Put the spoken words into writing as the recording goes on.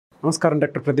నమస్కారం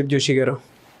డాక్టర్ ప్రదీప్ జోషి గారు.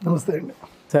 నమస్తే అండి.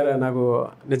 సార్, నాకు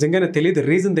నిజంగానే తెలియదు,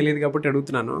 రీజన్ తెలియదు కాబట్టి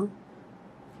అడుగుతున్నాను.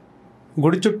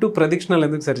 గుడి చుట్టూ ప్రదక్షిణాలు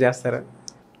ఎందుకు సార్ చేస్తారు?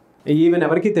 ఈవెన్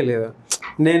ఎవరికీ తెలియదు.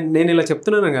 నేను ఇలా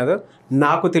చెప్తున్నాను కాదు,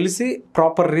 నాకు తెలిసి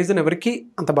ప్రాపర్ రీజన్ ఎవరికి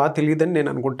అంత బాగా తెలియదని నేను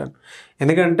అనుకుంటాను.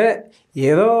 ఎందుకంటే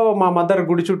ఏదో మా మదర్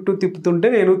గుడి చుట్టూ తిప్పుతుంటే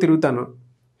నేను తిరుగుతాను.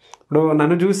 ఇప్పుడు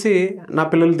నన్ను చూసి నా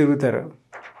పిల్లలు తిరుగుతారు.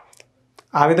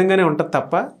 ఆ విధంగానే ఉంటుంది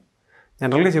తప్ప,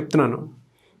 జనరల్గా చెప్తున్నాను,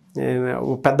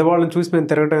 పెద్దవాళ్ళని చూసి మేము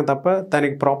తిరగటం తప్ప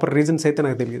దానికి ప్రాపర్ రీజన్స్ అయితే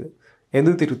నాకు తెలియదు.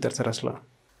 ఎందుకు తిరుగుతారు సార్ అసలు?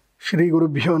 శ్రీ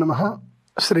గురుభ్యో నమః,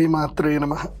 శ్రీమాత్రే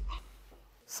నమః.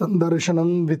 సందర్శనం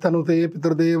వితనుతే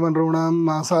పితృదేవనృణాం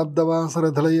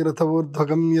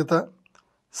మాసాబ్దవాసరధలైరథవోర్ధ్వగం యత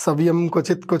సవ్యం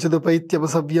క్వచిత్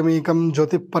క్వచిదుపైత్యపసవ్యమేకం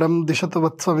జ్యోతిపరం దిశతు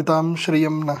వత్సవితాం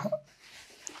శ్రియం నః.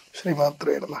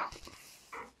 శ్రీమాత్రే నమః.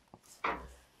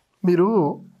 మీరు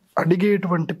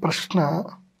అడిగేటువంటి ప్రశ్న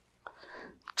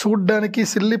చూడ్డానికి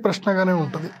సిల్లి ప్రశ్నగానే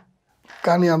ఉంటుంది,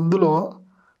 కానీ అందులో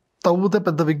తవ్వుతే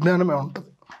పెద్ద విజ్ఞానమే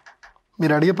ఉంటుంది.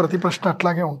 మీరు అడిగే ప్రతి ప్రశ్న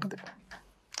అట్లాగే ఉంటుంది.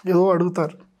 ఏదో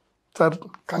అడుగుతారు, సార్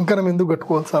కంకణం ఎందుకు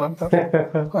కట్టుకోవాలి సార్ అంటారు.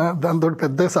 దాంతో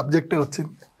పెద్ద సబ్జెక్టే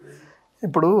వచ్చింది.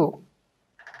 ఇప్పుడు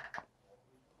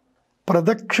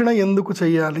ప్రదక్షిణ ఎందుకు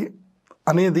చేయాలి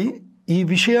అనేది ఈ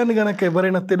విషయాన్ని కనుక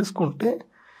ఎవరైనా తెలుసుకుంటే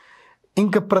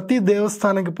ఇంకా ప్రతి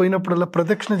దేవస్థానానికి పోయినప్పుడల్లా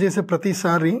ప్రదక్షిణ చేసే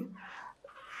ప్రతిసారి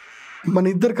మన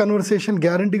ఇద్దరు కన్వర్సేషన్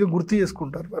గ్యారంటీగా గుర్తు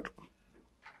చేసుకుంటారు వారు.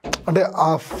 అంటే ఆ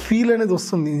ఫీల్ అనేది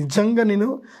వస్తుంది, నిజంగా నేను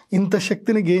ఇంత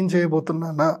శక్తిని గెయిన్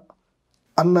చేయబోతున్నానా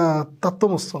అన్న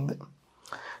తత్వం వస్తుంది.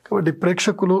 కాబట్టి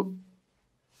ప్రేక్షకులు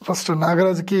ఫస్ట్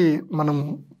నాగరాజుకి మనం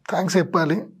థ్యాంక్స్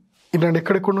చెప్పాలి. ఇలాంటి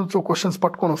ఎక్కడెక్కడి నుంచో క్వశ్చన్స్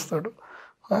పట్టుకొని వస్తాడు.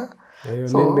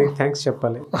 థ్యాంక్స్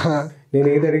చెప్పాలి. నేను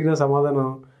ఏది అడిగినా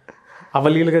సమాధానం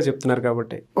అవలీలుగా చెప్తున్నారు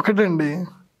కాబట్టి. ఒకటండి,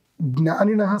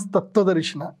 జ్ఞానినః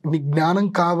తత్వదర్శిన. నీ జ్ఞానం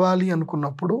కావాలి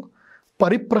అనుకున్నప్పుడు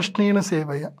పరిప్రశ్నేన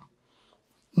సేవయ.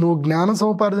 నువ్వు జ్ఞాన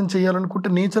సముపార్జన చేయాలనుకుంటే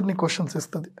నేచర్ నీ క్వశ్చన్స్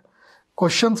ఇస్తుంది.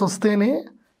 క్వశ్చన్స్ వస్తేనే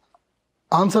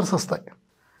ఆన్సర్స్ వస్తాయి.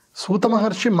 సూత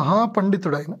మహర్షి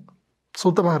మహాపండితుడు. ఆయన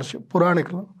సూత మహర్షి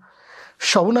పురాణికులు,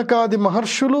 శౌనకాది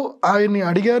మహర్షులు ఆయన్ని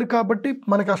అడిగారు కాబట్టి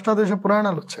మనకి అష్టాదశ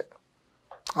పురాణాలు వచ్చాయి.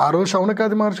 ఆ రోజు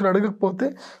శౌనకాది మహర్షులు అడగకపోతే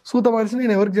సూత మహర్షి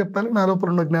నేను ఎవరికి చెప్పాలి, నా లోపల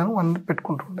ఉన్న జ్ఞానం అన్ని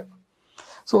పెట్టుకుంటుండే.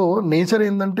 సో నేచర్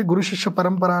ఏంటంటే గురు శిష్య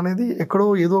పరంపర అనేది ఎక్కడో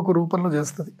ఏదో ఒక రూపంలో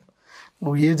చేస్తుంది.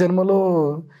 నువ్వు ఏ జన్మలో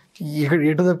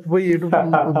ఎటు తప్పిపోయి ఎటు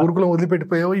గురుకులం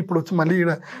వదిలిపెట్టిపోయావో ఇప్పుడు వచ్చి మళ్ళీ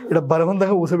ఇక్కడ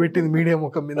బలవంతంగా ఊసబెట్టింది మీడియా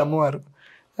ముఖం మీద అమ్మవారు.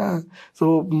 సో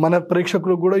మన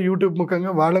ప్రేక్షకులకు కూడా యూట్యూబ్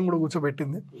ముఖంగా వాళ్ళని కూడా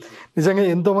కూర్చోబెట్టింది. నిజంగా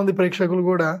ఎంతోమంది ప్రేక్షకులు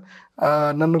కూడా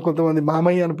నన్ను కొంతమంది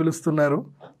మామయ్య అని పిలుస్తున్నారు.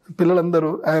 పిల్లలందరూ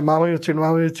మామయ్య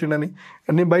వచ్చిండని.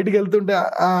 నేను బయటికి వెళ్తుంటే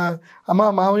అమ్మ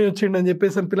మామయ్య వచ్చిండు అని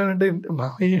చెప్పేసి అని పిల్లలంటే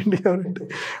మామయ్య ఏంటి ఎవరంటే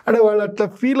అంటే వాళ్ళు అట్లా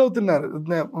ఫీల్ అవుతున్నారు.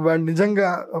 వాడు నిజంగా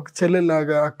ఒక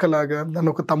చెల్లెలాగా, అక్కలాగా,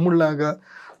 నన్ను ఒక తమ్ముళ్ళలాగా.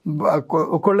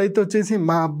 ఒకళ్ళైతే వచ్చేసి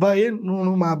మా అబ్బాయే,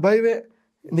 నువ్వు మా అబ్బాయివే,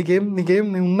 నీకేం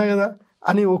నేను ఉన్నా కదా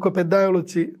అని ఒక పెద్ద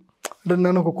వచ్చి అంటే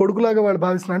నన్ను ఒక కొడుకులాగా వాళ్ళు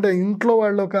భావిస్తున్నారు. అంటే ఇంట్లో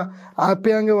వాళ్ళు ఒక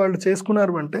ఆప్యాయంగా వాళ్ళు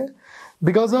చేసుకున్నారు అంటే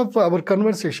బికాస్ ఆఫ్ అవర్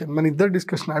కన్వర్సేషన్, మన ఇద్దరు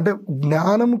డిస్కషన్. అంటే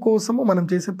జ్ఞానం కోసము మనం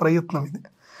చేసే ప్రయత్నం ఇది.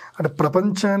 అంటే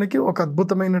ప్రపంచానికి ఒక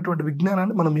అద్భుతమైనటువంటి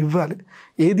విజ్ఞానాన్ని మనం ఇవ్వాలి.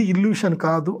 ఏది ఇల్యూషన్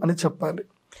కాదు అని చెప్పాలి.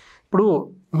 ఇప్పుడు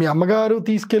మీ అమ్మగారు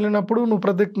తీసుకెళ్ళినప్పుడు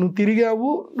నువ్వు తిరిగావు,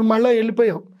 నువ్వు మళ్ళీ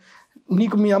వెళ్ళిపోయావు.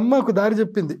 నీకు మీ అమ్మ ఒక దారి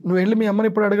చెప్పింది, నువ్వు వెళ్ళి మీ అమ్మని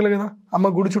ఇప్పుడు అడగలే కదా, అమ్మ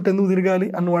గుడి చుట్టూ ఎందుకు తిరగాలి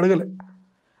అని నువ్వు అడగలే.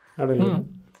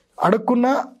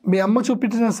 అడగకున్నా మీ అమ్మ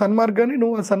చూపించిన సన్మార్గాన్ని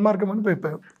నువ్వు ఆ సన్మార్గం అని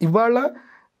అయిపోయావు.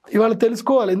 ఇవాళ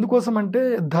తెలుసుకోవాలి. ఎందుకోసం అంటే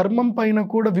ధర్మం పైన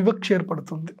కూడా వివక్ష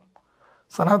ఏర్పడుతుంది.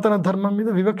 సనాతన ధర్మం మీద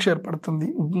వివక్ష ఏర్పడుతుంది.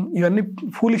 ఇవన్నీ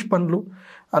ఫూలిష్ పనులు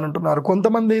అని అంటున్నారు.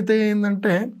 కొంతమంది అయితే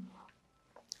ఏంటంటే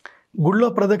గుళ్ళో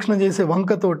ప్రదక్షిణ చేసే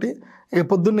వంకతోటి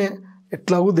పొద్దున్నే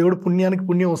ఎట్లాగూ దేవుడు పుణ్యానికి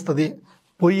పుణ్యం వస్తుంది,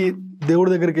 పోయి దేవుడి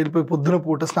దగ్గరికి వెళ్ళిపోయి పొద్దున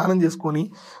పూట స్నానం చేసుకొని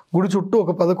గుడి చుట్టూ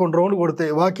ఒక 11 రౌండ్లు కొడితే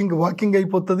వాకింగ్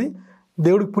అయిపోతుంది,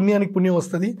 దేవుడికి పుణ్యానికి పుణ్యం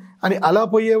వస్తుంది అని అలా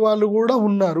పోయే వాళ్ళు కూడా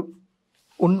ఉన్నారు.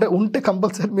 ఉంటే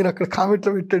కంపల్సరీ మీరు అక్కడ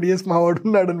కామెంట్లో పెట్టాడు, ఎస్ మా వాడు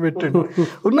ఉన్నాడు అని పెట్టాడు.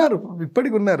 ఉన్నారు,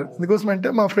 ఇప్పటికి ఉన్నారు. ఎందుకోసం అంటే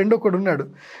మా ఫ్రెండ్ ఒకడు ఉన్నాడు.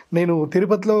 నేను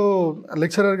తిరుపతిలో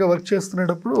లెక్చరర్గా వర్క్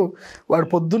చేస్తున్నప్పుడు వాడు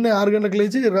పొద్దున్నే 6 గంటలకు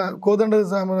లేచి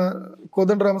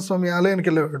కోదండరామస్వామి ఆలయానికి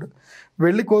వెళ్ళేవాడు.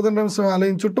 వెళ్ళి కోదండరామస్వామి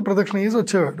ఆలయం చుట్టూ ప్రదక్షిణ చేసి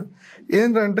వచ్చేవాడు.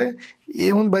 ఏంటంటే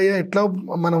ఏముంది భయ్య, ఎట్లా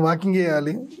మనం వాకింగ్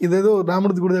చేయాలి, ఇదేదో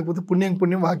రాముడి గుడి దగ్గర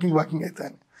పుణ్యం వాకింగ్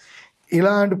అవుతాయని.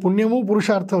 ఇలాంటి పుణ్యము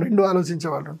పురుషార్థం రెండు ఆలోచించే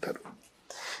వాళ్ళు ఉంటారు.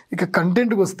 ఇక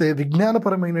కంటెంట్కి వస్తే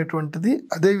విజ్ఞానపరమైనటువంటిది,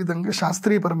 అదేవిధంగా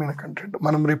శాస్త్రీయపరమైన కంటెంట్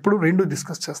మనం ఎప్పుడు రెండు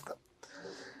డిస్కస్ చేస్తాం.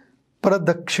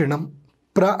 ప్రదక్షిణం,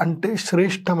 అంటే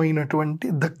శ్రేష్టమైనటువంటి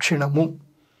దక్షిణము.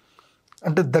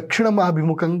 అంటే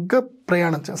దక్షిణాభిముఖంగా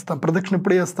ప్రయాణం చేస్తాం. ప్రదక్షిణ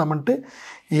ఎప్పుడు చేస్తామంటే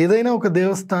ఏదైనా ఒక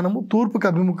దేవస్థానము తూర్పుకి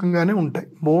అభిముఖంగానే ఉంటాయి.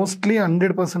 మోస్ట్లీ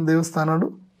 100% దేవస్థానాలు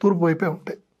తూర్పు వైపే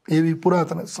ఉంటాయి. ఏవి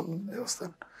పురాతన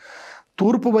దేవస్థానం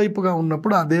తూర్పు వైపుగా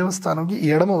ఉన్నప్పుడు ఆ దేవస్థానంకి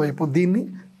ఎడమ వైపు, దీన్ని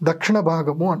దక్షిణ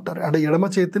భాగము అంటారు. అంటే ఎడమ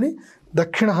చేతిని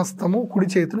దక్షిణ హస్తము, కుడి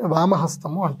చేతిని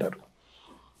వామహస్తము అంటారు.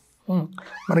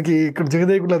 మనకి ఇక్కడ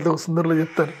జగదేకులతో సుందరులు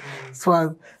చెప్తారు,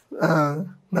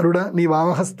 నరుడా నీ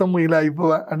వామహస్తము ఇలా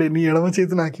ఇవ్వవా, అంటే నీ ఎడమ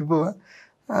చేతి నాకు ఇవ్వవా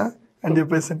అని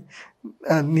చెప్పేసి,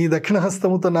 నీ దక్షిణ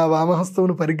హస్తముతో నా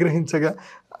వామహస్తమును పరిగ్రహించగా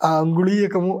ఆ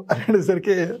అంగుళీయకము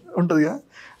అనేసరికి ఉంటుందిగా.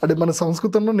 అంటే మన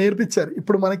సంస్కృతంలో నేర్పించారు,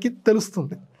 ఇప్పుడు మనకి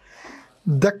తెలుస్తుంది.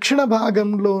 దక్షిణ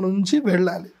భాగంలో నుంచి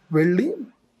వెళ్ళి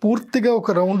పూర్తిగా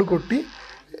ఒక రౌండ్ కొట్టి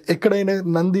ఎక్కడైనా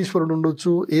నందీశ్వరుడు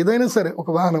ఉండొచ్చు, ఏదైనా సరే ఒక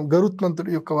వాహనం,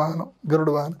 గరుత్మంతుడి యొక్క వాహనం,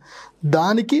 గరుడు వాహనం,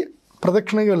 దానికి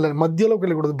ప్రదక్షిణగా వెళ్ళాలి. మధ్యలోకి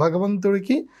వెళ్ళకూడదు.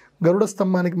 భగవంతుడికి గరుడ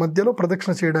స్తంభానికి మధ్యలో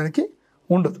ప్రదక్షిణ చేయడానికి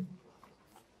ఉండదు.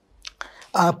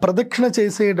 ఆ ప్రదక్షిణ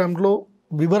చేసేయడంలో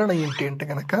వివరణ ఏంటి అంటే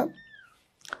కనుక,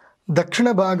 దక్షిణ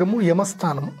భాగము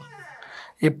యమస్థానము.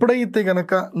 ఎప్పుడైతే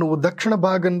కనుక నువ్వు దక్షిణ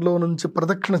భాగంలో నుంచి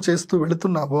ప్రదక్షిణ చేస్తూ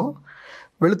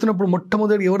వెళుతున్నప్పుడు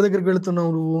మొట్టమొదటి ఎవరి దగ్గరికి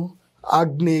వెళుతున్నావు నువ్వు?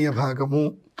 ఆగ్నేయ భాగము.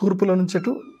 తూర్పులో నుంచి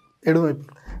అటు ఎడమవైపు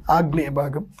ఆగ్నేయ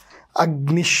భాగం.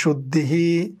 అగ్నిశుద్ధి.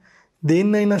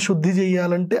 దేన్నైనా శుద్ధి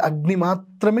చేయాలంటే అగ్ని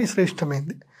మాత్రమే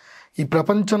శ్రేష్టమైంది. ఈ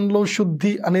ప్రపంచంలో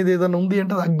శుద్ధి అనేది ఏదైనా ఉంది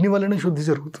అంటే అది అగ్ని వల్లనే శుద్ధి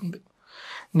జరుగుతుంది.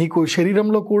 నీకు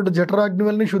శరీరంలో కూడా జఠరాగ్ని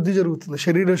వల్లనే శుద్ధి జరుగుతుంది,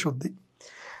 శరీర శుద్ధి.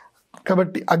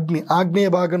 కాబట్టి ఆగ్నేయ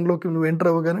భాగంలోకి నువ్వు ఎంటర్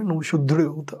అవ్వగానే నువ్వు శుద్ధుడు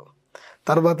అవుతావు.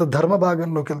 తర్వాత ధర్మ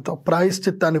భాగంలోకి వెళ్తావు,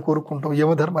 ప్రాయశ్చిత్తాన్ని కోరుకుంటావు.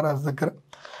 యమధర్మరాజు దగ్గర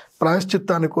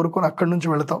ప్రాయశ్చిత్తాన్ని కోరుకొని అక్కడి నుంచి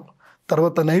వెళతావు.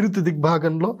 తర్వాత నైరుతి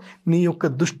దిగ్భాగంలో నీ యొక్క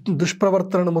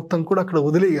దుష్ప్రవర్తనను మొత్తం కూడా అక్కడ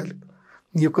వదిలేయాలి.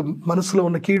 నీ యొక్క మనసులో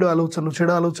ఉన్న కీడు ఆలోచనలు,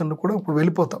 చెడు ఆలోచనలు కూడా ఇప్పుడు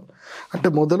వెళ్ళిపోతావు. అంటే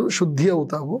మొదలు శుద్ధి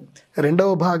అవుతావు. రెండవ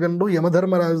భాగంలో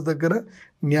యమధర్మరాజు దగ్గర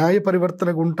న్యాయ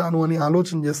పరివర్తనగా ఉంటాను అని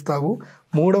ఆలోచన చేస్తావు.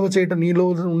 మూడవ చేట నీలో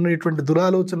ఉన్నటువంటి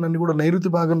దురాలోచనలన్నీ కూడా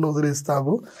నైరుతి భాగంలో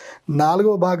వదిలేస్తావు.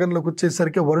 నాలుగవ భాగంలోకి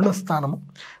వచ్చేసరికి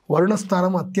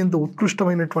వరుణస్థానం అత్యంత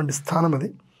ఉత్కృష్టమైనటువంటి స్థానం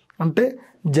అది. అంటే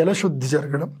జలశుద్ధి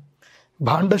జరగడం,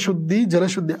 భాండశుద్ధి,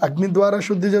 జలశుద్ధి. అగ్ని ద్వారా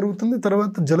శుద్ధి జరుగుతుంది,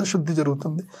 తర్వాత జలశుద్ధి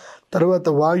జరుగుతుంది. తర్వాత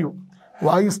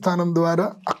వాయు స్థానం ద్వారా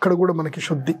అక్కడ కూడా మనకి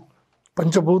శుద్ధి.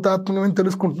 పంచభూతాత్మకమని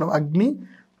తెలుసుకుంటున్నాం. అగ్ని,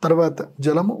 తర్వాత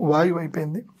జలము, వాయువు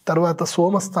అయిపోయింది. తర్వాత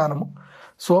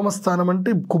సోమస్థానం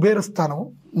అంటే కుబేర స్థానము.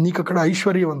 నీకు అక్కడ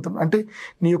ఐశ్వర్యవంతం, అంటే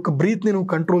నీ యొక్క బ్రీత్ని నువ్వు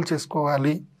కంట్రోల్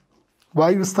చేసుకోవాలి.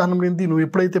 వాయు స్థానం ఏంటి? నువ్వు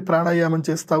ఎప్పుడైతే ప్రాణాయామం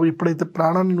చేస్తావో, ఎప్పుడైతే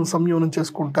ప్రాణాన్ని నువ్వు సంయోనం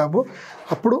చేసుకుంటావో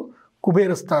అప్పుడు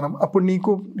కుబేర స్థానం. అప్పుడు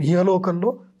నీకు ఇహలోకంలో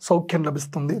సౌఖ్యం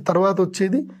లభిస్తుంది. తర్వాత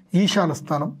వచ్చేది ఈశాన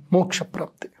స్థానం,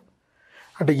 మోక్షప్రాప్తి.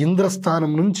 అంటే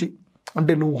ఇంద్రస్థానం నుంచి,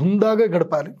 అంటే నువ్వు హుందాగా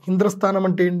గడపాలి. ఇంద్రస్థానం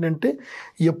అంటే ఏంటంటే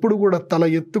ఎప్పుడు కూడా తల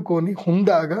ఎత్తుకొని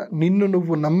హుందాగా నిన్ను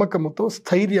నువ్వు నమ్మకముతో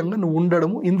స్థైర్యంగా నువ్వు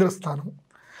ఉండడము ఇంద్రస్థానము.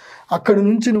 అక్కడి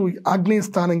నుంచి నువ్వు ఆగ్నేయ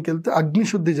స్థానంకి వెళ్తే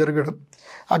అగ్నిశుద్ధి జరగడం.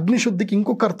 అగ్నిశుద్ధికి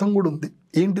ఇంకొక అర్థం కూడా ఉంది.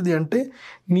 ఏంటిది అంటే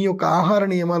నీ యొక్క ఆహార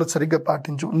నియమాలు సరిగ్గా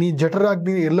పాటించు, నీ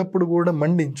జఠరాగ్నిని ఎల్లప్పుడూ కూడా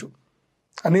మండించు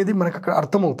అనేది మనకు అక్కడ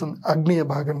అర్థమవుతుంది. ఆగ్నేయ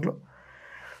భాగంలో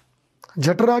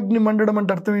జఠరాగ్ని మండడం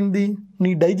అంటే అర్థం ఏంటి? నీ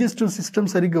డైజెస్టివ్ సిస్టమ్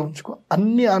సరిగ్గా ఉంచుకో.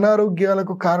 అన్ని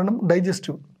అనారోగ్యాలకు కారణం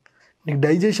డైజెస్టివ్. నీకు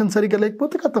డైజెషన్ సరిగ్గా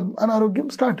లేకపోతే కథం, అనారోగ్యం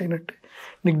స్టార్ట్ అయినట్టే.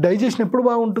 నీకు డైజెషన్ ఎప్పుడు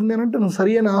బాగుంటుంది అని అంటే నువ్వు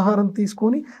సరైన ఆహారం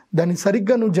తీసుకొని దాన్ని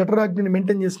సరిగ్గా నువ్వు జఠరాగ్నిని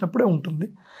మెయింటైన్ చేసినప్పుడే ఉంటుంది.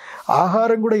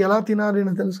 ఆహారం కూడా ఎలా తినాలి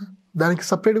అని తెలుసా? దానికి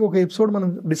సపరేట్గా ఒక ఎపిసోడ్ మనం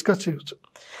డిస్కస్ చేయవచ్చు.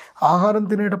 ఆహారం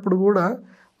తినేటప్పుడు కూడా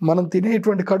మనం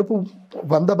తినేటువంటి కడుపు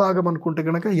 100 భాగం అనుకుంటే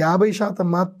కనుక 50%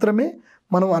 మాత్రమే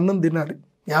మనం అన్నం తినాలి,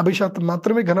 50%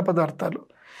 మాత్రమే ఘన పదార్థాలు,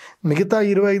 మిగతా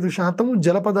 25%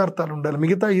 జల పదార్థాలు ఉండాలి,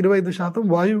 మిగతా 25%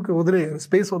 వాయువుకి వదిలేయాలి,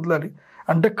 స్పేస్ వదలాలి.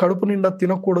 అంటే కడుపు నిండా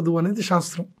తినకూడదు అనేది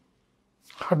శాస్త్రం,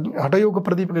 హఠయోగ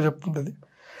ప్రదీపగా చెప్తుంది.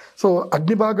 సో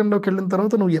అగ్ని భాగంలోకి వెళ్ళిన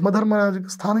తర్వాత నువ్వు యమధర్మరాజు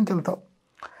స్థానంకి వెళ్తావు.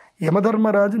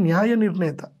 యమధర్మరాజు న్యాయ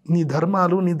నిర్ణేత. నీ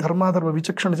ధర్మాలు, నీ ధర్మాధర్మ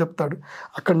విచక్షణ చెప్తాడు.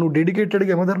 అక్కడ నువ్వు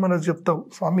డెడికేటెడ్గా యమధర్మరాజు చెప్తావు,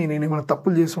 స్వామి నేను ఏమైనా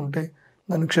తప్పులు చేసి ఉంటే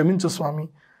నన్ను క్షమించు స్వామి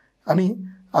అని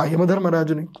ఆ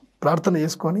యమధర్మరాజుని ప్రార్థన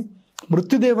చేసుకొని,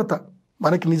 మృత్యుదేవత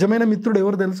మనకి నిజమైన మిత్రుడు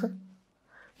ఎవరు తెలుసా?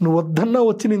 నువ్వు వద్దన్నా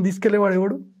వచ్చి నేను తీసుకెళ్లేవాడు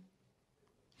ఎవడు?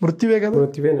 మృత్యువే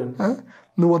కదా.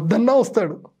 నువ్వు వద్దన్నా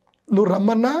వస్తాడు, నువ్వు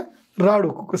రమ్మన్నా రాడు.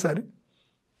 ఒక్కొక్కసారి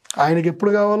ఆయనకి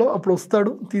ఎప్పుడు కావాలో అప్పుడు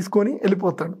వస్తాడు, తీసుకొని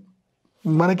వెళ్ళిపోతాడు.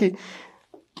 మనకి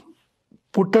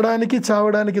పుట్టడానికి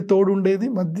చావడానికి తోడుండేది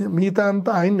మిగతా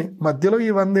అంతా ఆయన్నే. మధ్యలో ఈ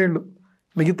 100 ఏళ్ళు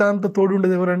మిగతా అంతా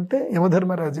తోడుండేది ఎవరంటే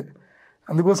యమధర్మరాజే.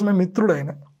 అందుకోసమే మిత్రుడు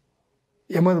ఆయన.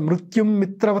 మృత్యుం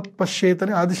మిత్రవత్ పశ్యేత్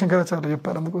అని ఆదిశంకరాచార్యులు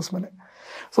చెప్పారు. అందుకోసమనే.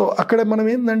 సో అక్కడ మనం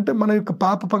ఏంటంటే మన యొక్క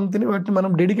పాప పంక్తిని వాటిని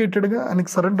మనం డెడికేటెడ్గా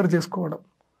ఆయనకి సరెండర్ చేసుకోవడం.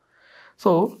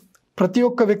 సో ప్రతి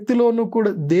ఒక్క వ్యక్తిలోనూ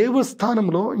కూడా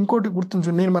దేవస్థానంలో ఇంకోటి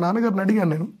గుర్తుంచు. నేను మా నాన్నగారిని అడిగాను,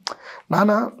 నేను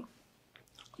నాన్న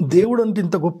దేవుడు అంటే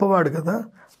ఇంత గొప్పవాడు కదా,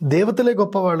 దేవతలే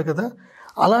గొప్పవాళ్ళు కదా,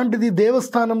 అలాంటిది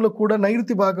దేవస్థానంలో కూడా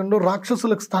నైరుతి భాగంలో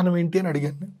రాక్షసులకు స్థానం ఏంటి అని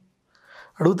అడిగాను నేను.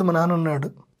 అడుగుతా మా నాన్న అన్నాడు,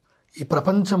 ఈ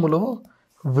ప్రపంచంలో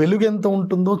వెలుగు ఎంత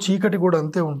ఉంటుందో చీకటి కూడా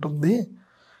అంతే ఉంటుంది.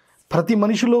 ప్రతి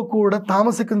మనిషిలో కూడా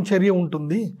తామసికం చర్య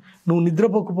ఉంటుంది. నువ్వు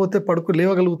నిద్రపోకపోతే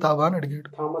లేవగలుగుతావా అని అడిగాడు.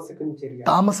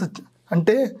 తామస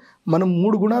అంటే మనం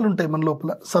 3 గుణాలు ఉంటాయి మన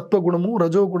లోపల, సత్వగుణము,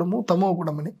 రజోగుణము, తమో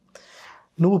గుణం అని.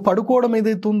 నువ్వు పడుకోవడం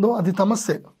ఏదైతే ఉందో అది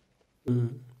తమస్సే.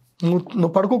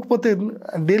 నువ్వు పడుకోకపోతే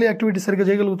డైలీ యాక్టివిటీ సరిగ్గా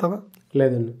చేయగలుగుతావా?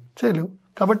 లేదండి, చేయలేవు.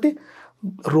 కాబట్టి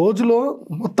రోజులో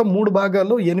మొత్తం 3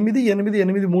 భాగాల్లో 8, 8,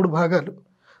 8 3 భాగాలు.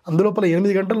 అందులోపల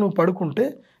 8 గంటలు నువ్వు పడుకుంటే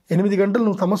 8 గంటలు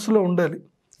నువ్వు తమస్సులో ఉండాలి.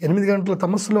 8 గంటల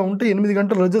తమస్సులో ఉంటే 8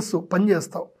 గంటలు రజస్సు పని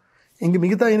చేస్తావు. ఇంక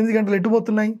మిగతా 8 గంటలు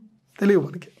ఎటుపోతున్నాయి తెలియవు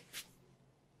మనకి.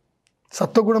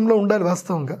 సత్వగుణంలో ఉండాలి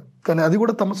వాస్తవంగా, కానీ అది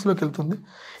కూడా తమస్సులోకి వెళ్తుంది.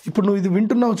 ఇప్పుడు నువ్వు ఇది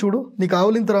వింటున్నావు చూడు, నీకు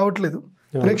ఆవలింత రావట్లేదు.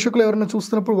 ప్రేక్షకులు ఎవరైనా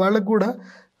చూస్తున్నప్పుడు వాళ్ళకు కూడా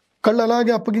కళ్ళు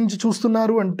అలాగే అప్పగించి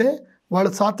చూస్తున్నారు అంటే వాళ్ళ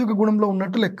సాత్విక గుణంలో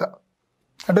ఉన్నట్టు లెక్క.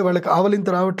 అంటే వాళ్ళకి ఆవలింత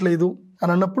రావట్లేదు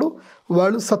అని అన్నప్పుడు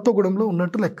వాళ్ళు సత్వగుణంలో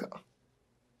ఉన్నట్టు లెక్క.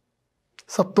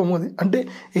 సత్వము అది అంటే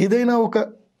ఏదైనా ఒక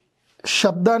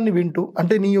శబ్దాన్ని వింటూ,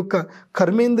 అంటే నీ యొక్క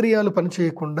కర్మేంద్రియాలు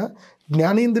పనిచేయకుండా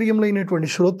జ్ఞానేంద్రియంలో అయినటువంటి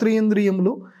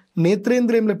శ్రోత్రేంద్రియములు,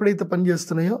 నేత్రేంద్రియములు ఎప్పుడైతే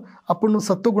పనిచేస్తున్నాయో అప్పుడు నువ్వు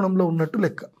సత్వగుణంలో ఉన్నట్టు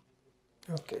లెక్క.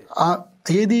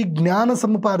 ఏది జ్ఞాన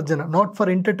సముపార్జన, నాట్ ఫర్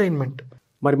ఎంటర్టైన్మెంట్.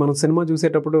 మరి మనం సినిమా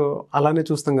చూసేటప్పుడు అలానే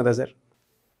చూస్తాం కదా సార్.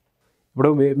 ఇప్పుడు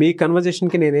మీ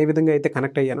కన్వర్జేషన్కి నేను ఏ విధంగా అయితే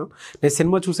కనెక్ట్ అయ్యానో, నేను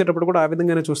సినిమా చూసేటప్పుడు కూడా ఆ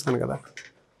విధంగానే చూస్తాను కదా.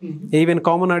 ఈవెన్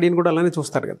కామన్ ఆడియన్స్ కూడా అలానే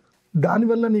చూస్తారు కదా.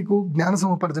 దానివల్ల నీకు జ్ఞాన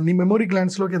సముపార్జన నీ మెమొరీ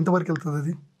గ్లాండ్స్లోకి ఎంతవరకు వెళ్తుంది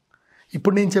అది?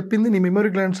 ఇప్పుడు నేను చెప్పింది నీ మెమొరీ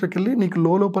గ్లాండ్స్లోకి వెళ్ళి నీకు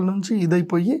లోపల నుంచి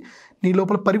ఇదైపోయి నీ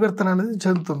లోపల పరివర్తన అనేది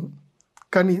చెందుతుంది.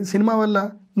 కానీ సినిమా వల్ల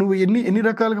నువ్వు ఎన్ని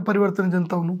రకాలుగా పరివర్తన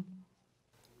చెందుతావు? నువ్వు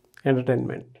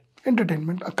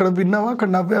ఎంటర్టైన్మెంట్ అక్కడ విన్నావా, అక్కడ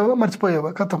నవ్వావా, మర్చిపోయావా,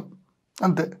 కథం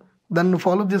అంతే. దాన్ని నువ్వు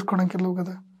ఫాలో అప్ చేసుకోవడానికి వెళ్ళవు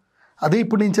కదా. అదే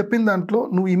ఇప్పుడు నేను చెప్పిన దాంట్లో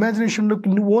నువ్వు ఇమాజినేషన్లోకి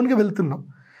నువ్వు ఓన్గా వెళ్తున్నావు.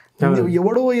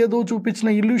 ఎవడో ఏదో చూపించిన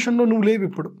ఇల్యూషన్లో నువ్వు లేవు.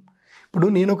 ఇప్పుడు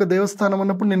నేను ఒక దేవస్థానం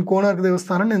అన్నప్పుడు నేను కోణార్క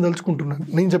దేవస్థానం నేను తలుచుకుంటున్నాను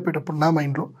నేను చెప్పేటప్పుడు నా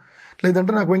మైండ్లో.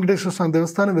 లేదంటే నాకు వెంకటేశ్వర స్వామి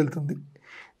దేవస్థానం వెళ్తుంది.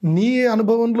 నీ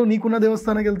అనుభవంలో నీకున్న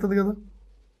దేవస్థానానికి వెళ్తుంది కదా.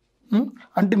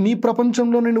 అంటే నీ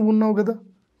ప్రపంచంలోనే నువ్వు ఉన్నావు కదా,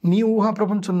 నీ ఊహా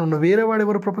ప్రపంచంలో ఉన్నావు, వేరే వాడు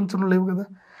ఎవరు ప్రపంచంలో లేవు కదా.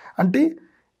 అంటే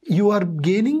you are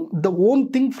gaining the own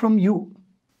thing from you.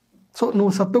 So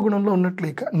నువ్వు సత్వగుణంలో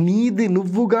ఉన్నట్లేక నీది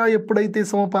నువ్వుగా ఎప్పుడైతే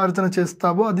సముపార్జన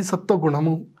చేస్తావో అది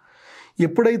సత్వగుణము.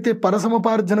 ఎప్పుడైతే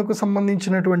పరసముపార్జనకు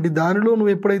సంబంధించినటువంటి దానిలో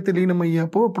నువ్వు ఎప్పుడైతే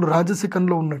లీనమయ్యావో అప్పుడు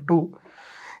రాజసికంలో ఉన్నట్టు.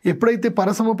 ఎప్పుడైతే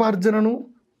పరసముపార్జనను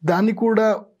దాన్ని కూడా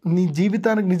నీ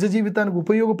జీవితానికి నిజ జీవితానికి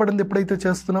ఉపయోగపడింది ఎప్పుడైతే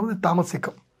చేస్తున్నావో అది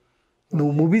తామసికం.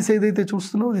 నువ్వు మూవీస్ ఏదైతే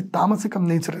చూస్తున్నావో అది తామసికం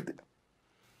నేచర్. అది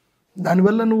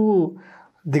దానివల్ల నువ్వు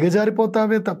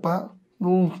దిగజారిపోతావే తప్ప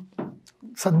నువ్వు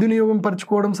సద్వినియోగం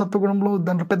పరచుకోవడం సత్వగుణంలో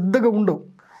దాంట్లో పెద్దగా ఉండవు.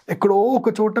 ఎక్కడో ఒక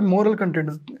చోట moral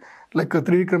content, like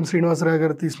Trivikram Srinivasarao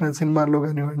గారు తీసిన సినిమాల్లో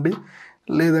కానివ్వండి,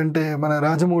 లేదంటే మన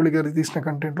రాజమౌళి గారు తీసిన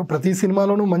కంటెంట్లో ప్రతి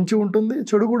సినిమాలోనూ మంచి ఉంటుంది,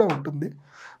 చెడు కూడా ఉంటుంది.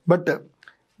 But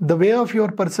the way of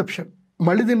your perception,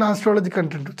 మళ్ళీ దీన్ని ఆస్ట్రాలజీ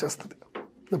కంటెంట్ వచ్చేస్తుంది.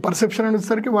 పర్సెప్షన్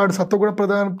అనేసరికి వాడు సత్వగుణ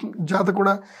ప్రధాన జాత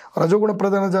కూడా, రజోగుణ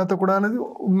ప్రధాన జాత కూడా అనేది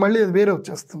మళ్ళీ అది వేరే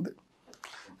వచ్చేస్తుంది.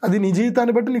 అది నీ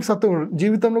జీవితాన్ని బట్టి నీకు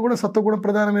జీవితంలో కూడా సత్వగుణ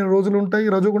ప్రధానమైన రోజులు ఉంటాయి,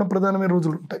 రజోగుణ ప్రధానమైన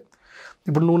రోజులు ఉంటాయి.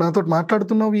 ఇప్పుడు నువ్వు నాతో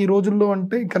మాట్లాడుతున్నావు ఈ రోజుల్లో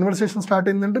అంటే కన్వర్సేషన్ స్టార్ట్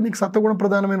అయిందంటే నీకు సత్వగుణ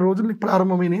ప్రధానమైన రోజులు నీకు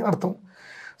ప్రారంభమైన అర్థం.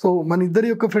 సో మన ఇద్దరి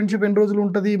యొక్క ఫ్రెండ్షిప్ ఎన్ని రోజులు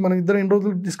ఉంటుంది, మనం ఇద్దరు ఎన్ని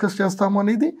రోజులు డిస్కస్ చేస్తాము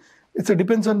అనేది it's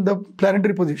depends on the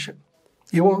planetary position.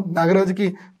 ఏమో నాగరాజుకి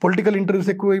పొలిటికల్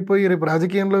ఇంటర్వ్యూస్ ఎక్కువైపోయి రేపు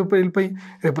రాజకీయంలో వెళ్ళిపోయి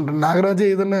రేపు నాగరాజే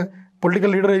ఏదన్నా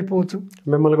పొలిటికల్ లీడర్ అయిపోవచ్చు,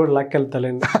 మిమ్మల్ని కూడా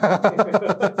లాక్కెళ్తాలేండి.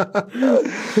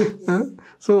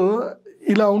 సో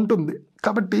ఇలా ఉంటుంది.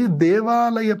 కాబట్టి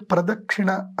దేవాలయ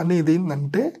ప్రదక్షిణ అనేది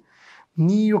ఏంటంటే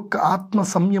నీ యొక్క ఆత్మ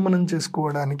సంయమనం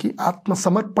చేసుకోవడానికి, ఆత్మ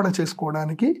సమర్పణ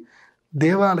చేసుకోవడానికి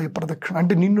దేవాలయ ప్రదక్షిణ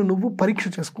అంటే నిన్ను నువ్వు పరీక్ష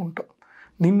చేసుకుంటావు,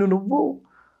 నిన్ను నువ్వు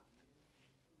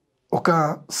ఒక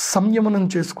సంయమనం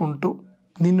చేసుకుంటూ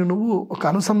నిన్ను నువ్వు ఒక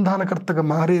అనుసంధానకర్తగా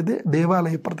మారేదే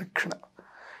దేవాలయ ప్రదక్షిణ.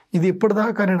 ఇది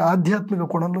ఎప్పటిదాకా నేను ఆధ్యాత్మిక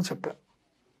కోణంలో చెప్పాను.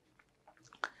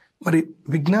 మరి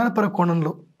విజ్ఞానపర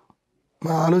కోణంలో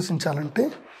మనం ఆలోచించాలంటే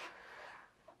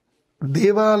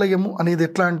దేవాలయము అనేది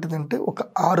ఎట్లాంటిదంటే ఒక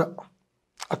ఆర,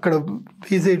 అక్కడ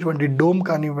వేసేటువంటి డోమ్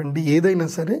కానివ్వండి ఏదైనా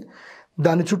సరే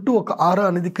దాని చుట్టూ ఒక ఆర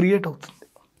అనేది క్రియేట్ అవుతుంది.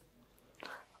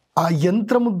 ఆ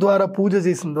యంత్రము ద్వారా పూజ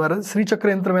చేసిన ద్వారా, శ్రీచక్ర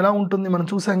యంత్రం ఎలా ఉంటుంది మనం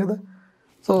చూసాం కదా.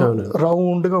 సో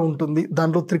రౌండ్గా ఉంటుంది,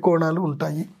 దాంట్లో త్రికోణాలు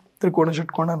ఉంటాయి, త్రికోణ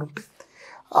షట్కోణాలు ఉంటాయి.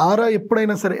 ఆరా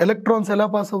ఎప్పుడైనా సరే ఎలక్ట్రాన్స్ ఎలా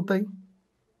పాస్ అవుతాయి,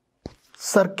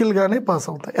 సర్కిల్గానే పాస్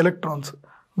అవుతాయి ఎలక్ట్రాన్స్.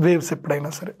 వేవ్స్ ఎప్పుడైనా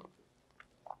సరే,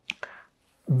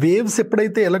 వేవ్స్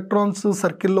ఎప్పుడైతే ఎలక్ట్రాన్స్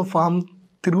సర్కిల్లో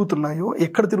తిరుగుతున్నాయో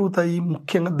ఎక్కడ తిరుగుతాయి?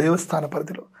 ముఖ్యంగా దేవస్థాన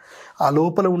పరిధిలో. ఆ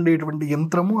లోపల ఉండేటువంటి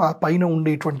యంత్రము, ఆ పైన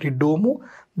ఉండేటువంటి డోము,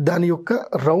 దాని యొక్క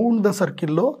రౌండ్ ద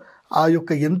సర్కిల్లో ఆ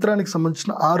యొక్క యంత్రానికి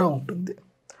సంబంధించిన ఆరా ఉంటుంది.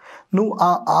 నువ్వు ఆ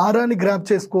ఆరాని గ్రాప్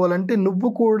చేసుకోవాలంటే నువ్వు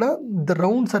కూడా ద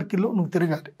రౌండ్ సర్కిల్లో నువ్వు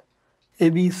తిరగాలి.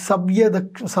 ఇవి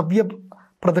సవ్య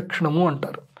ప్రదక్షిణము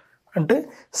అంటారు. అంటే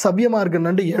సవ్య మార్గం,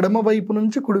 అంటే ఎడమ వైపు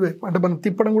నుంచి కుడివైపు. అంటే మనం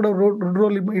తిప్పడం కూడా రెండు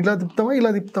రోజులు ఇలా తిప్పుతామా,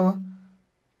 ఇలా తిప్పుతామా?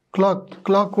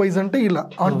 క్లాక్ వైజ్ అంటే ఇలా,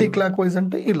 యాంటీ క్లాక్ వైజ్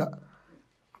అంటే ఇలా.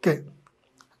 ఓకే,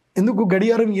 ఎందుకు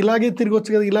గడియారం ఇలాగే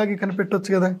తిరగొచ్చు కదా, ఇలాగే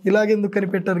కనిపెట్టవచ్చు కదా, ఇలాగే ఎందుకు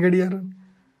కనిపెట్టారు గడియారం?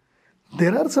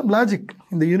 There are some logic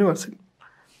in the universe.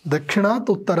 దక్షిణాత్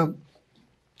ఉత్తరం,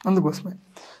 అందుకోసమే.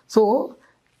 సో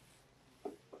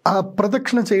ఆ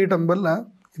ప్రదక్షిణ చేయటం వల్ల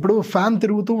ఇప్పుడు ఫ్యాన్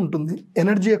తిరుగుతూ ఉంటుంది,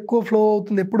 ఎనర్జీ ఎక్కువ ఫ్లో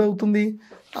అవుతుంది. ఎప్పుడు అవుతుంది?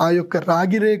 ఆ యొక్క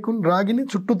రాగిని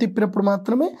చుట్టూ తిప్పినప్పుడు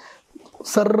మాత్రమే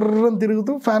సర్రం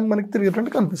తిరుగుతూ ఫ్యాన్ మనకి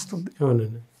తిరిగేటట్టు కనిపిస్తుంది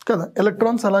కదా.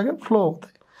 ఎలక్ట్రాన్స్ అలాగే ఫ్లో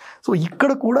అవుతాయి. సో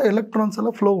ఇక్కడ కూడా ఎలక్ట్రాన్స్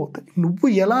అలా ఫ్లో అవుతాయి. నువ్వు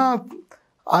ఎలా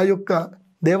ఆ యొక్క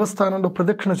దేవస్థానంలో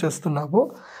ప్రదక్షిణ చేస్తున్నావో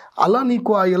అలా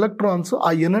నీకు ఆ ఎలక్ట్రాన్స్, ఆ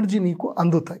ఎనర్జీ నీకు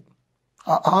అందుతాయి.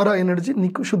 ఆ ఆరా ఎనర్జీ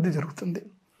నీకు శుద్ధి జరుగుతుంది.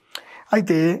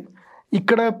 అయితే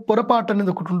ఇక్కడ పొరపాటు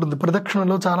అనేది ఒకటి ఉంటుంది.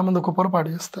 ప్రదక్షిణలో చాలామంది ఒక పొరపాటు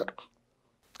చేస్తారు.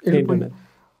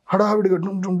 హడావిడిగా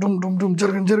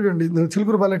జరగండి.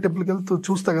 చిలుకూరుపాలెం టెంపుల్కి వెళ్తూ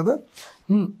చూస్తా కదా,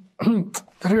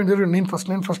 జరగండి నేను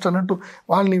ఫస్ట్ అన్నట్టు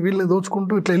వాళ్ళని వీళ్ళని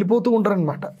దోచుకుంటూ ఇట్లా వెళ్ళిపోతూ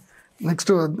ఉంటారనమాట.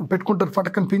 నెక్స్ట్ పెట్టుకుంటారు,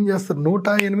 ఫటకని పిన్ చేస్తారు,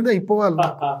 108 అయిపోవాలి,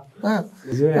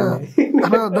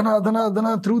 ధన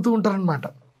తిరుగుతూ ఉంటారనమాట.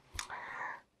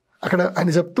 అక్కడ ఆయన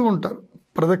చెప్తూ ఉంటారు,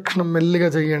 ప్రదక్షిణం మెల్లిగా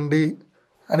చేయండి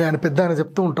అని ఆయన పెద్ద ఆయన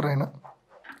చెప్తూ ఉంటారు. ఆయన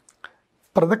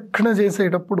ప్రదక్షిణ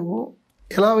చేసేటప్పుడు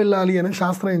ఎలా వెళ్ళాలి అనే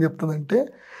శాస్త్రం ఏం చెప్తుందంటే,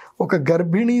 ఒక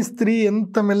గర్భిణీ స్త్రీ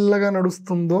ఎంత మెల్లగా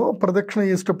నడుస్తుందో ప్రదక్షిణ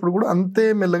చేసేటప్పుడు కూడా అంతే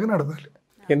మెల్లగా నడవాలి.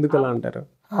 ఎందుకు అలా అంటారు?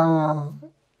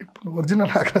 ఇప్పుడు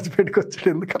ఒరిజినల్ ఆకాశ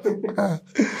పెట్టుకొచ్చాడు.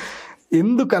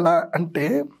 ఎందుకలా అంటే,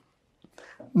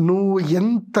 నువ్వు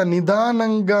ఎంత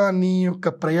నిదానంగా నీ యొక్క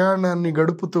ప్రయాణాన్ని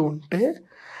గడుపుతూ ఉంటే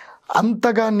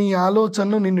అంతగా నీ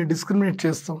ఆలోచనలు నిన్ను డిస్క్రిమినేట్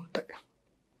చేస్తూ ఉంటాయి.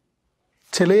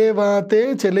 చలేవాతే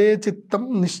చలే చిత్తం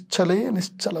నిశ్చలే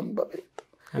నిశ్చలం భవేత్.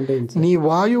 అంటే నీ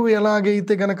వాయువు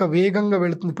ఎలాగైతే గనక వేగంగా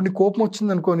వెళుతుంది. ఇప్పుడు నీ కోపం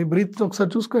వచ్చింది అనుకో, నీ బ్రీత్ ఒకసారి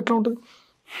చూసుకో ఎట్లా ఉంటుంది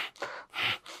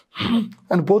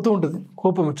అని పోతూ ఉంటుంది.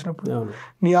 కోపం వచ్చినప్పుడు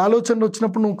నీ ఆలోచనలు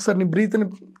వచ్చినప్పుడు నువ్వు ఒకసారి నీ బ్రీత్ని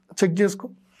చెక్ చేసుకో,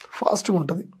 ఫాస్ట్గా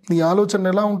ఉంటుంది. నీ ఆలోచన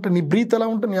ఎలా ఉంటుంది, నీ బ్రీత్ ఎలా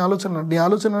ఉంటుంది, నీ ఆలోచన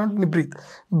ఎలా ఉంటుంది, నీ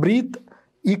breath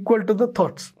equal to the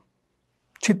thoughts.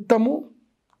 చిత్తము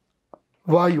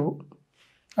వాయువు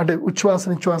అంటే ఉచ్ఛ్వాస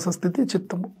నిశ్వాస స్థితి,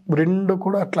 చిత్తము రెండు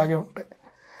కూడా అట్లాగే ఉంటాయి.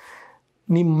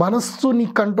 నీ మనస్సు నీ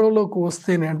కంట్రోల్లోకి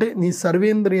వస్తేనే, అంటే నీ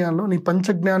సర్వేంద్రియాల్లో, నీ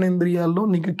పంచజ్ఞానేంద్రియాల్లో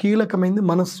నీకు కీలకమైంది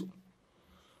మనస్సు.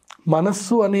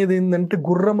 మనస్సు అనేది ఏంటంటే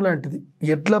గుర్రం లాంటిది.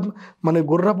 ఎట్లా మన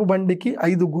గుర్రపు బండికి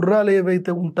 5 గుర్రాలు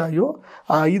ఏవైతే ఉంటాయో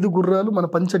ఆ 5 గుర్రాలు మన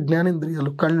పంచ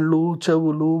జ్ఞానేంద్రియాలు, కళ్ళు,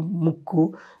 చెవులు, ముక్కు,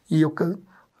 ఈ యొక్క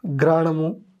గ్రాణము,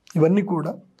 ఇవన్నీ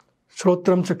కూడా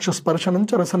శ్రోత్రం, చక్షు, స్పర్శనం,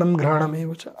 రసనం,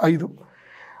 ఘ్రాణమేవచ 5.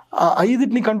 ఆ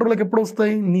 5 నీ కంట్రోల్లోకి ఎప్పుడు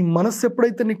వస్తాయి? నీ మనస్సు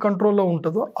ఎప్పుడైతే నీ కంట్రోల్లో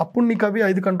ఉంటుందో అప్పుడు నీకు అవి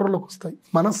 5 కంట్రోల్లోకి వస్తాయి.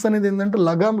 మనస్సు అనేది ఏంటంటే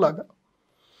లగాం లాగా.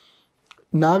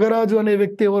 నాగరాజు అనే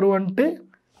వ్యక్తి ఎవరు అంటే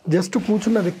జస్ట్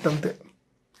కూర్చున్న వ్యక్తి అంతే.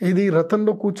 ఇది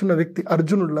రథంలో కూర్చున్న వ్యక్తి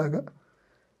అర్జునుడిలాగా.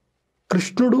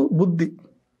 కృష్ణుడు బుద్ధి,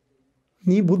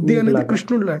 నీ బుద్ధి అనేది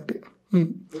కృష్ణుడు లాంటి.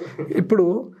 ఇప్పుడు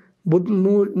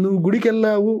నువ్వు గుడికి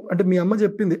వెళ్ళావు అంటే మీ అమ్మ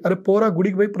చెప్పింది, అరే పోరా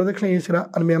గుడికి పోయి ప్రదక్షిణ చేసిరా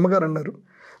అని మీ అమ్మగారు అన్నారు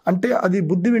అంటే అది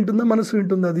బుద్ధి వింటుందా, మనసు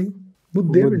వింటుందా? అది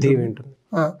బుద్ధి వింటుంది.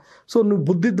 సో నువ్వు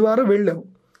బుద్ధి ద్వారా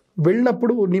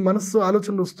వెళ్ళినప్పుడు నీ మనస్సు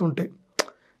ఆలోచనలు వస్తుంటాయి.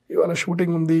 ఇవాళ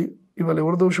షూటింగ్ ఉంది, ఇవాళ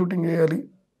ఎవరిదో షూటింగ్ చేయాలి,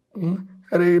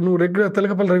 అరే నువ్వు రెగ్యులర్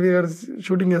తెలకపల్లి రవి గారు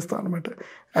షూటింగ్ చేస్తావు అనమాట.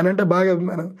 ఆయన అంటే బాగా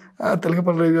అభిమానం.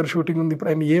 తెలకపల్లి రవి గారు షూటింగ్ ఉంది, ఇప్పుడు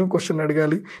ఆయన ఏం క్వశ్చన్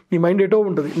అడగాలి, నీ మైండ్ ఎటో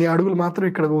ఉంటుంది, నీ అడుగులు మాత్రం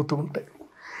ఇక్కడ పోతూ ఉంటాయి.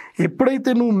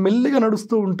 ఎప్పుడైతే నువ్వు మెల్లిగా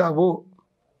నడుస్తూ ఉంటావో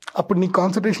అప్పుడు నీ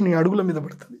కాన్సన్ట్రేషన్ నీ అడుగుల మీద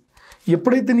పడుతుంది.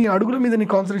 ఎప్పుడైతే నీ అడుగుల మీద నీ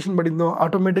కాన్సన్ట్రేషన్ పడిందో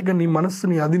ఆటోమేటిక్గా నీ మనస్సు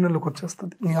నీ అధీనంలోకి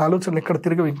వచ్చేస్తుంది, నీ ఆలోచనలు ఎక్కడ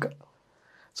తిరగవు ఇంకా.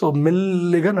 సో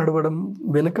మెల్లిగా నడవడం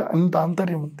వెనుక అంత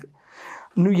ఆంతర్యం ఉంది.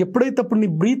 నువ్వు ఎప్పుడైతే అప్పుడు నీ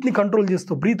బ్రీత్ని కంట్రోల్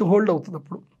చేస్తావు, బ్రీత్ హోల్డ్ అవుతుంది.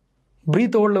 అప్పుడు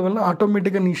బ్రీత్ హోల్డ్ వల్ల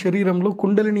ఆటోమేటిక్గా నీ శరీరంలో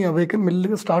కుండలిని అవేకన్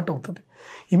మెల్లిగా స్టార్ట్ అవుతుంది.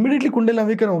 ఇమ్మీడియట్లీ కుండలిని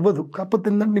అవేకన్ అవ్వదు, కాకపోతే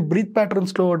ఏంటంటే నీ బ్రీత్ ప్యాటర్న్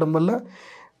స్లో అవ్వడం వల్ల.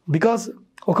 బికాస్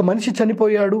ఒక మనిషి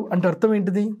చనిపోయాడు అంటే అర్థం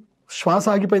ఏంటిది? శ్వాస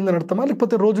ఆగిపోయిందని అర్థమా,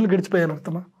 లేకపోతే రోజులు గడిచిపోయాయని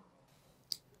అర్థమా?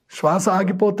 శ్వాస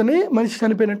ఆగిపోతేనే మనిషి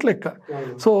చనిపోయినట్లు లెక్క.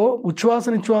 సో ఉచ్ఛ్వాస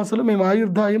నిశ్వాసాలు మేము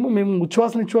ఆయుర్దాయము, మేము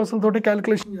ఉచ్ఛ్వాస నిశ్వాసాలతోటే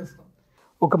క్యాలిక్యులేషన్ చేస్తాం.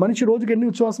 ఒక మనిషి రోజుకి ఎన్ని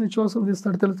ఉచ్ఛ్వాస నిశ్వాసాలు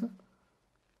తీస్తాడు తెలుసా?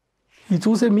 ఇది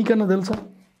చూసే మీకన్నా తెలుసా?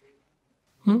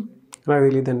 నాకు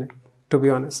తెలియదండి, టు బి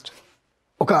ఆనెస్ట్.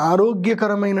 ఒక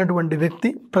ఆరోగ్యకరమైనటువంటి వ్యక్తి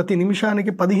ప్రతి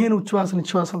నిమిషానికి 15 ఉచ్ఛ్వాస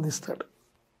నిశ్వాసాలు తీస్తాడు.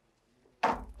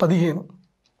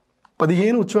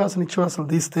 15 ఉచ్ఛ్వాస నిశ్వాసాలు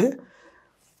తీస్తే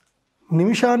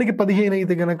నిమిషానికి 15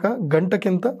 అయితే కనుక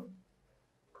గంటకెంత?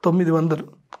 900.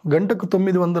 గంటకు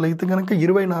 900 అయితే కనుక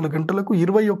 24 గంటలకు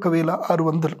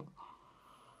 21,600.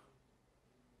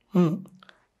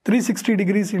 360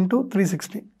 degrees ఇంటూ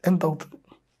 360 ఎంత అవుతుంది?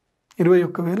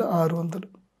 21,600.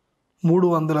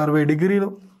 360 డిగ్రీలు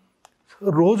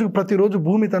ప్రతిరోజు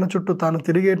భూమి తన చుట్టూ తాను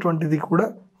తిరిగేటువంటిది కూడా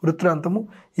వృత్తాంతము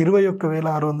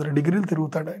 21,600 డిగ్రీలు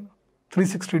తిరుగుతాడు ఆయన.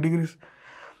 360 degrees.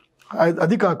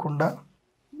 అది కాకుండా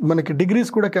మనకి డిగ్రీస్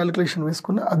కూడా క్యాలిక్యులేషన్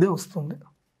వేసుకున్న అదే వస్తుంది.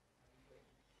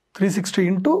 360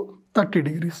 ఇంటూ 30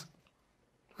 degrees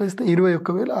వేస్తే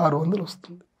 21,600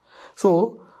 వస్తుంది. సో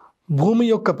భూమి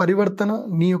యొక్క పరివర్తన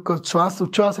నీ యొక్క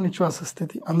ఉచ్ఛ్వాస నిశ్వాస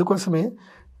స్థితి. అందుకోసమే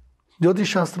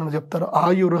జ్యోతిష్ శాస్త్రంలో చెప్తారు,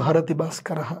 ఆయుర్ హరతి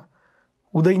భాస్కర,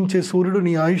 ఉదయించే సూర్యుడు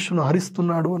నీ ఆయుష్ను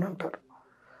హరిస్తున్నాడు అని అంటారు.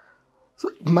 సో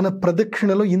మన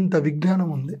ప్రదక్షిణలో ఇంత విజ్ఞానం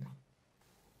ఉంది.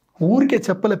 ఊరికే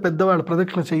చెప్పలే పెద్దవాళ్ళు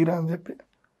ప్రదక్షిణ చెయ్యరా అని చెప్పి.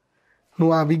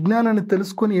 నువ్వు ఆ విజ్ఞానాన్ని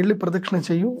తెలుసుకొని వెళ్ళి ప్రదక్షిణ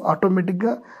చెయ్యు,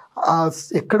 ఆటోమేటిక్గా ఆ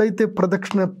ఎక్కడైతే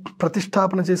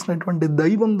ప్రతిష్టాపన చేసినటువంటి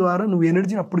దైవం ద్వారా నువ్వు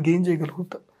ఎనర్జీని అప్పుడు గెయిన్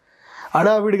చేయగలుగుతావు.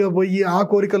 హడావిడిగా పోయి ఆ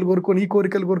కోరికలు కోరుకొని ఈ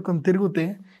కోరికలు కోరుకొని తిరిగితే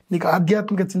నీకు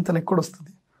ఆధ్యాత్మిక చింతన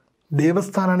ఎక్కడొస్తుంది?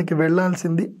 దేవస్థానానికి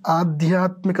వెళ్ళాల్సింది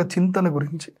ఆధ్యాత్మిక చింతన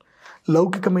గురించి,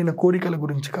 లౌకికమైన కోరికల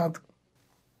గురించి కాదు.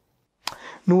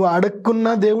 నువ్వు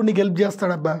అడక్కున్నా దేవుడు నీకు హెల్ప్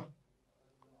చేస్తాడబ్బా.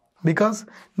 బికాస్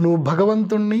నువ్వు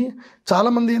భగవంతుణ్ణి,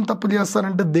 చాలామంది ఏం తప్పు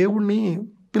చేస్తారంటే దేవుణ్ణి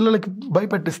పిల్లలకి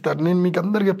భయపెట్టిస్తారు. నేను మీకు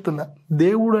అందరు చెప్తున్నా,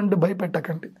 దేవుడు అంటే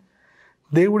భయపెట్టకండి.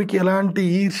 దేవుడికి ఎలాంటి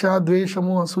ఈర్ష,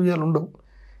 ద్వేషము, అసూయలు ఉండవు.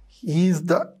 Is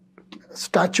the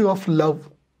statue of love.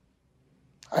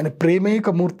 ఆయన ప్రేమేక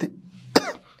మూర్తి.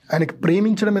 ఆయనకి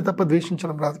ప్రేమించడమే తప్ప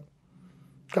ద్వేషించడం రాదు.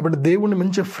 కాబట్టి దేవుణ్ణి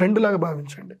మంచి ఫ్రెండ్ లాగా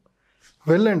భావించండి.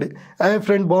 వెళ్ళండి,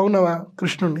 ఫ్రెండ్ బాగున్నావా,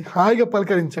 కృష్ణుడిని హాయిగా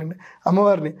పలకరించండి.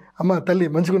 అమ్మవారిని, అమ్మ తల్లి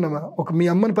మంచిగున్నామా, మీ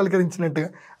అమ్మని పలకరించినట్టుగా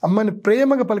అమ్మని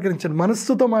ప్రేమగా పలకరించండి.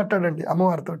 మనస్సుతో మాట్లాడండి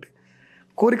అమ్మవారితోటి,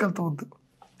 కోరికలతో వద్దు.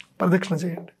 ప్రదక్షిణ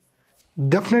చేయండి.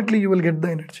 Definitely you will get the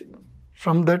energy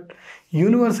from that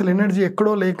universal energy.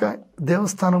 ఎక్కడో లేక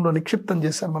దేవస్థానంలో నిక్షిప్తం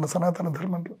చేశారు మన సనాతన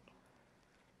ధర్మంలో.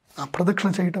 ఆ ప్రదక్షిణ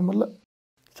చేయటం వల్ల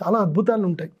చాలా అద్భుతాలు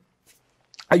ఉంటాయి.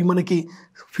 అవి మనకి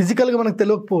ఫిజికల్గా మనకు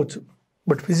తెలియకపోవచ్చు,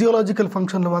 బట్ ఫిజియోలాజికల్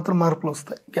ఫంక్షన్లో మాత్రం మార్పులు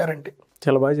వస్తాయి, గ్యారంటీ.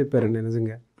 చాలా బాగా చెప్పారండి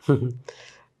నిజంగా.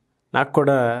 నాకు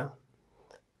కూడా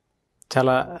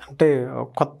చాలా అంటే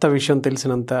కొత్త విషయం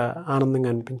తెలిసినంత ఆనందంగా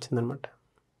అనిపించింది అనమాట.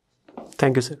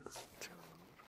 Thank you sir.